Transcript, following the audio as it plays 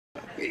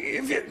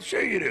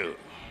Sure you do.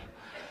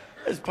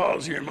 Let's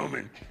pause here a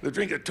moment. We'll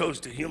drink a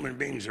toast to human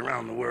beings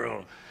around the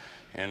world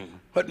and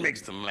what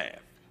makes them laugh.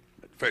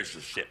 But first,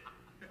 a sip.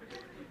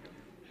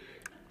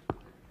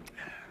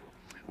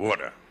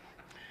 Water.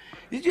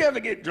 Did you ever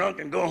get drunk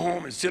and go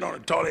home and sit on the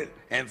toilet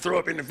and throw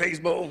up in the face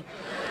bowl?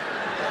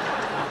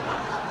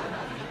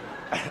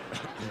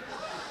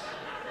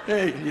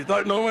 Hey, you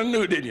thought no one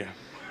knew, didn't you?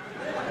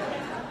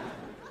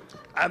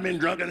 I've been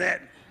drunk in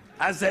that.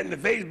 I sat in the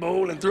face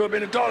bowl and threw up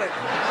in the toilet.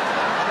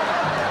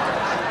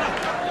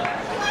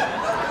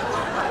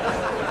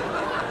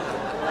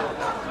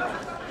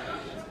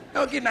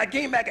 No kidding, I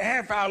came back a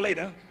half hour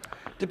later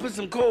to put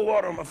some cold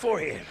water on my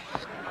forehead.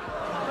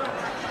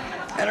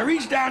 And I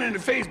reached down in the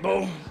face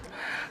bowl.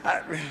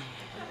 I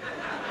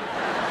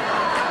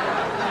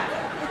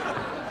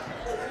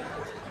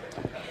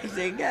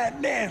said,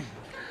 God damn,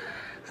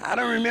 I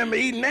don't remember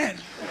eating that.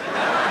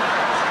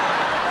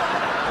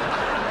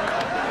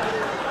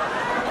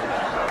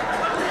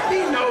 He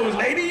knows,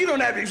 lady, you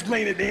don't have to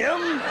explain it to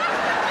him.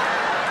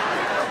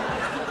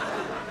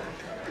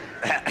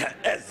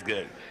 That's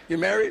good. You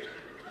married?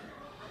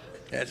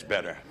 That's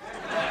better.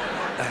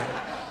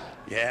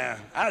 Yeah,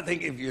 I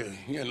think if you're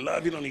in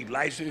love, you don't need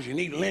license, you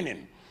need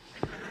linen.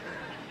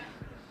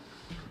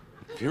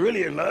 If you're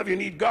really in love, you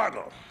need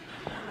gargle.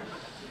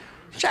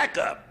 Shack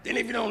up. Then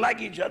if you don't like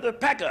each other,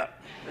 pack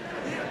up.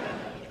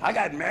 I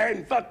got married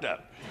and fucked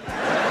up.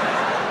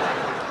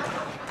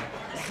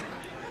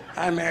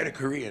 I married a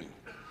Korean.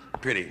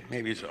 Pretty,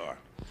 maybe you saw her.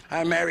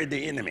 I married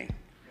the enemy.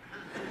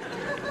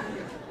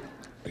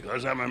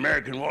 Because I'm an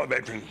American war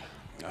veteran.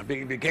 I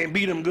think if you can't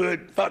beat them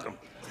good, fuck them.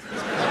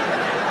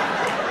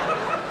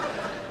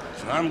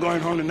 So I'm going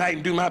home tonight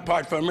and do my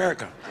part for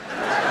America.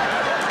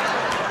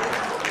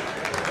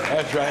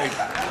 That's right.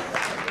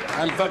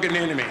 I'm fucking the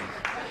enemy.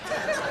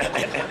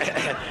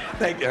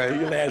 Thank you.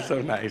 You laugh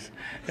so nice.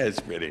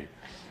 That's pretty.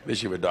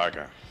 Wish you were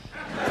darker.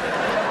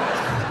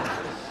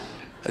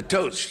 A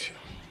toast.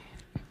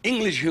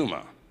 English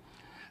humor.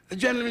 A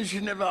gentleman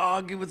should never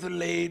argue with a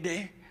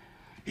lady.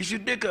 He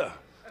should dick her.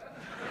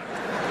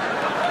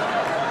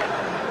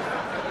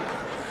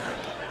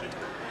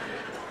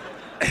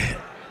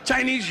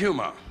 Chinese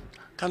humor.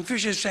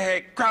 Confucius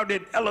said,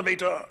 crowded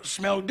elevator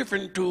smell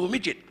different to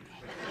midget.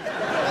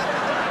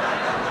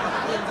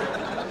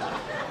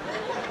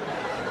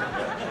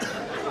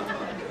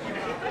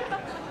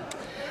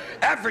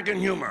 African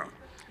humor.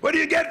 What do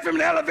you get from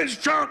an elephant's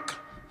trunk?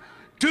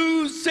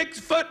 2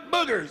 6-foot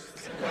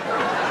boogers.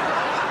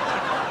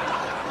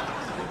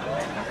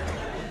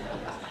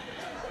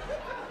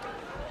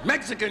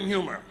 Mexican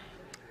humor.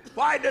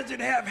 Why does it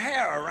have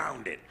hair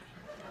around it?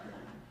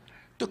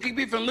 To keep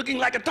it from looking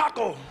like a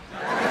taco.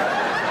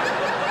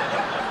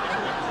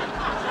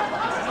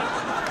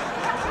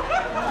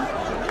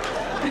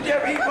 Did you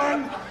ever eat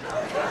one?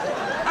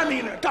 I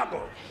mean a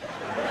taco.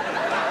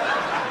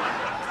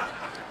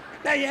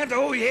 Now you have to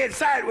hold your head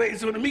sideways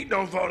so the meat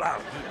don't fall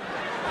out.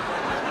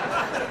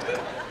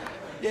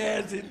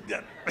 Yes,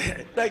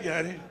 thank you,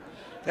 honey.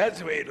 That's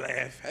the way it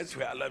laughs. That's the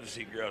way I love to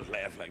see girls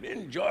laugh like that.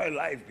 Enjoy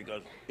life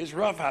because it's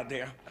rough out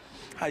there.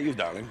 How you,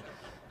 darling?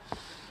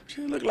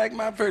 You look like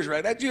my first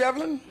right. That you,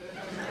 Evelyn?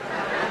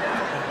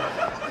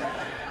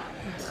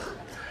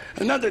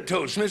 Another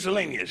toast,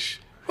 miscellaneous.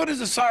 What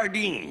is a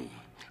sardine?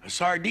 A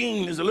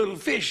sardine is a little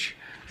fish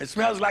that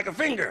smells like a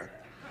finger.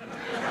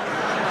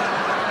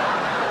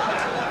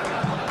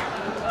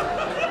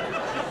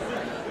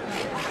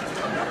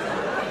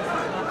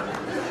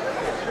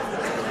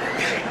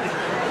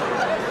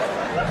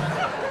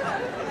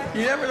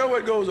 You never know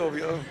what goes over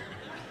you.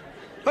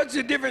 What's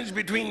the difference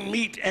between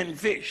meat and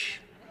fish?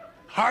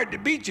 Hard to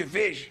beat your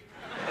fish.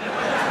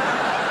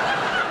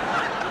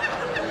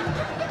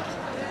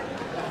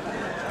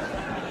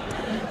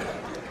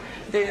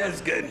 Hey,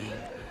 that's good.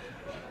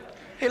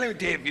 Hey, let me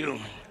tell you,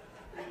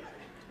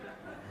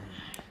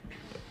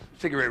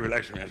 cigarette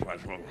relaxer, that's why I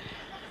smoke.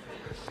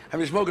 I've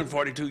been smoking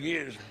 42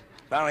 years.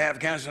 If I don't have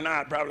cancer now,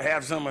 I'd probably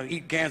have some of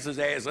eat cancer's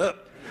ass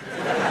up.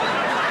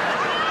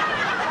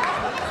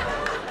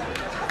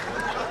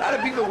 A lot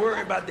of people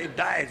worry about their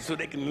diet so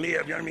they can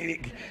live, you know what I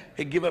mean?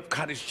 They give up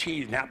cottage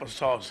cheese and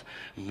applesauce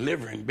and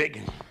liver and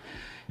bacon,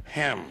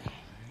 ham, you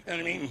know what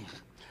I mean?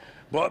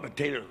 Boiled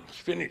potatoes,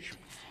 spinach.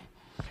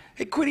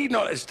 They quit eating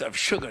all that stuff,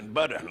 sugar and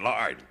butter and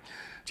lard,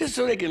 just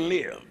so they can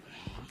live.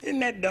 Isn't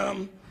that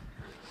dumb?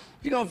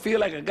 You're gonna feel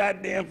like a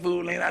goddamn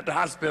fool laying out the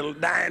hospital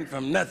dying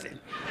from nothing.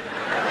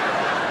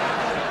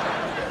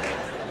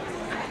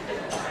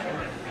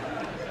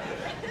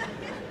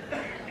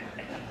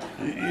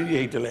 You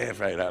hate to laugh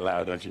right out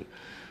loud, don't you?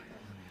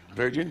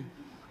 Virgin?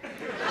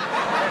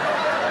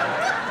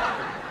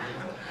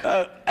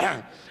 I'll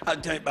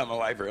tell you about my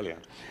wife earlier.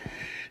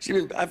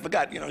 I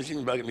forgot, she's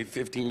been bugging me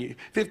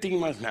 15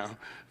 months now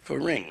for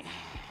a ring.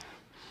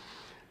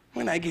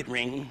 When I get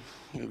ring,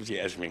 she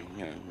asked me,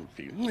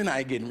 when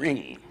I get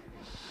ring.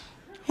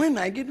 When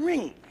I get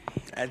ring.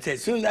 I said,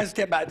 as soon as I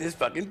step out this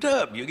fucking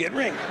tub, you get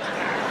ring.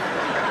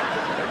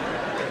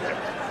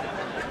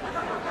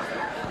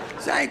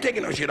 So I ain't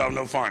taking no shit off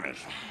no foreigners.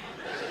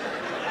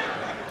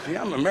 See,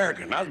 I'm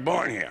American. I was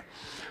born here.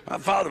 My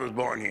father was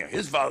born here.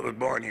 His father was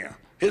born here.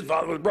 His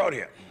father was brought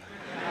here.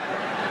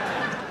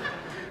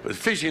 Was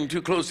fishing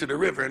too close to the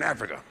river in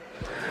Africa.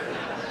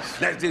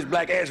 Snatched his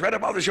black ass right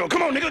up off the shore.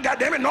 Come on, nigga,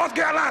 goddammit, North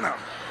Carolina.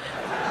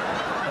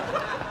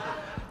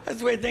 That's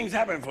the way things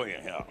happen for you.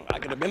 You know, I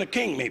could have been a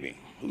king, maybe.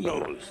 Who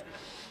knows?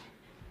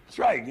 That's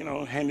right, you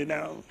know, handed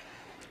down.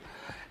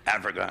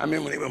 Africa. I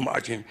remember when they were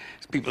marching,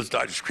 people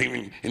started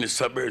screaming in the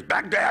suburbs,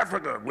 back to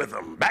Africa with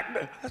them. Back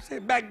to, I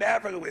said, back to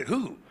Africa with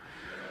who?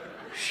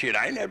 Shit,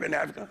 I ain't never been to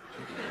Africa.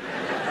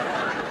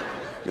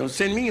 You know,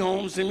 send me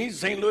home, send me to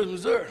St. Louis,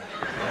 Missouri.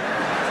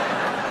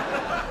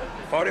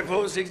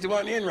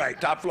 4461 Enright,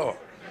 top floor.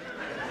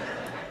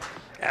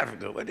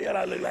 Africa, what the hell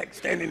I look like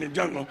standing in the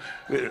jungle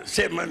with a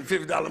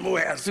 $750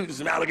 mohair suit and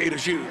some alligator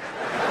shoes?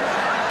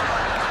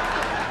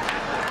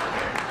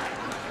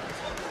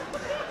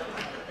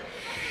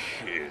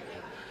 Shit,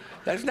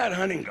 that's not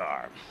hunting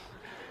garb.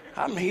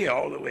 I'm here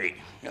all the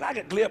way, and I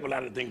could clear up a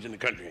lot of things in the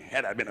country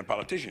had I been a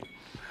politician.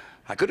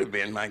 I could have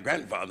been my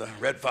grandfather,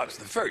 Red Foxx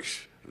I,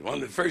 one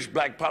of the first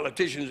black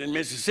politicians in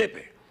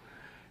Mississippi,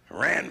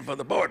 ran for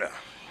the border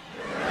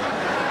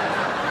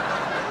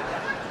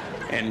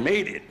and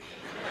made it.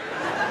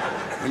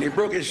 When he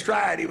broke his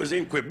stride, he was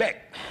in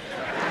Quebec.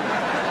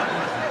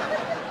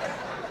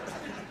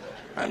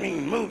 I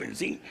mean, moving.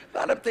 See, a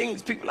lot of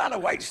things, people, a lot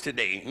of whites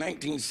today, in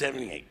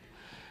 1978,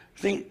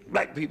 think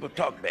black people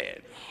talk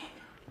bad.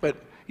 But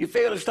you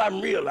fail to stop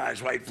and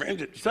realize, white friends,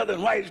 that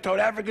Southern whites taught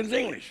Africans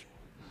English.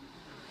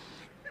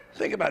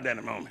 Think about that in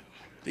a moment.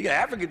 See,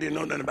 Africa didn't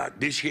know nothing about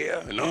this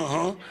here and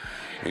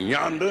and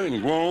yonder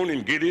and grown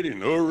and get it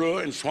and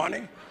and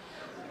Swanee.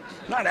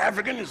 Not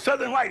African, and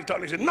Southern whites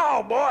taught. They said,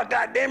 no, boy,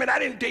 goddamn it, I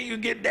didn't tell you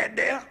to get that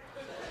there.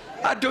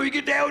 I told you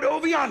to get that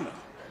over yonder.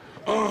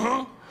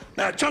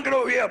 Now chunk it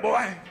over here,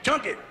 boy.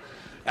 Chunk it.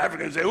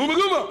 Africans say,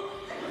 ooma-gooma.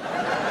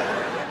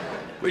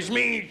 Which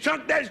means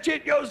chunk that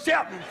shit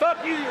yourself and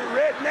fuck you, you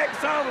redneck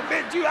son of a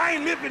bitch. You, I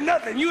ain't lifting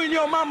nothing. You and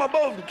your mama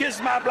both can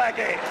kiss my black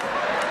ass.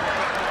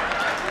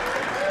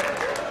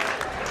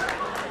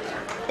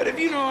 But if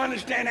you don't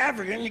understand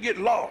African, you get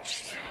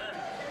lost.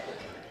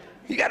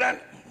 You gotta,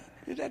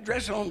 is that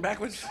dress on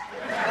backwards?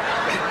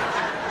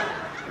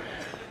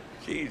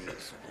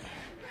 Jesus.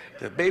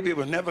 The baby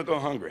will never go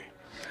hungry.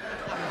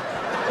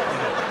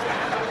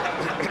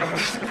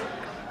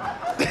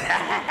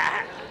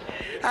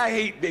 I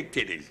hate big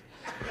titties.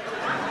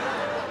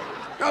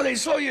 No, they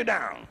slow you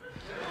down.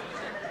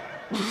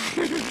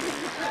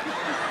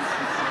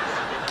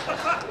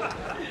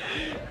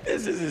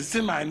 This is a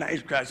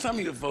semi-nice crowd. Some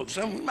of you folks,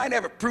 some might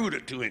have a prude or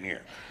two in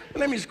here. But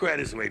let me square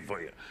this away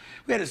for you.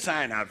 We had a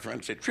sign out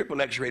front that said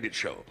Triple X rated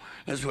show.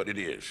 That's what it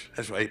is.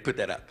 That's why they put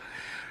that up.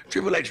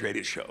 Triple X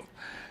rated show.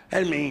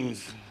 That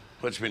means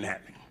what's been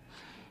happening.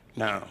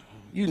 Now,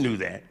 you knew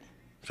that.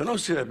 So don't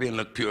sit up here and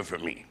look pure for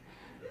me.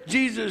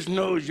 Jesus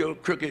knows your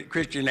crooked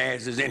Christian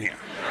ass is in here.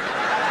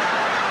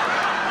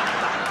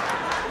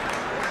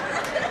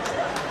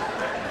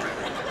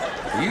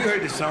 You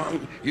heard the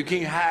song, You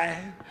Can't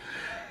Hide.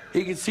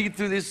 He can see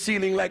through this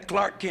ceiling like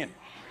Clark Kent.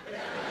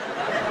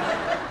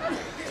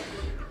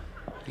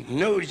 He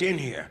knows you're in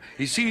here.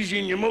 He sees you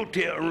in your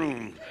motel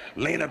room,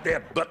 laying up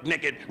there butt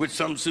naked with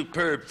some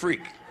superb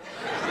freak.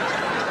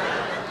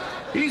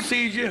 He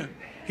sees you.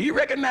 He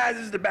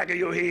recognizes the back of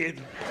your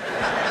head.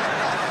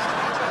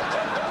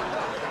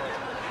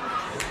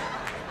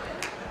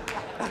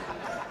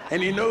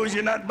 And he knows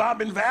you're not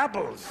bobbing for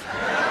apples.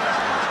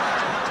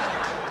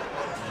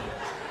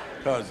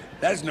 Because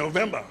that's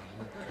November.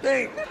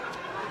 Think.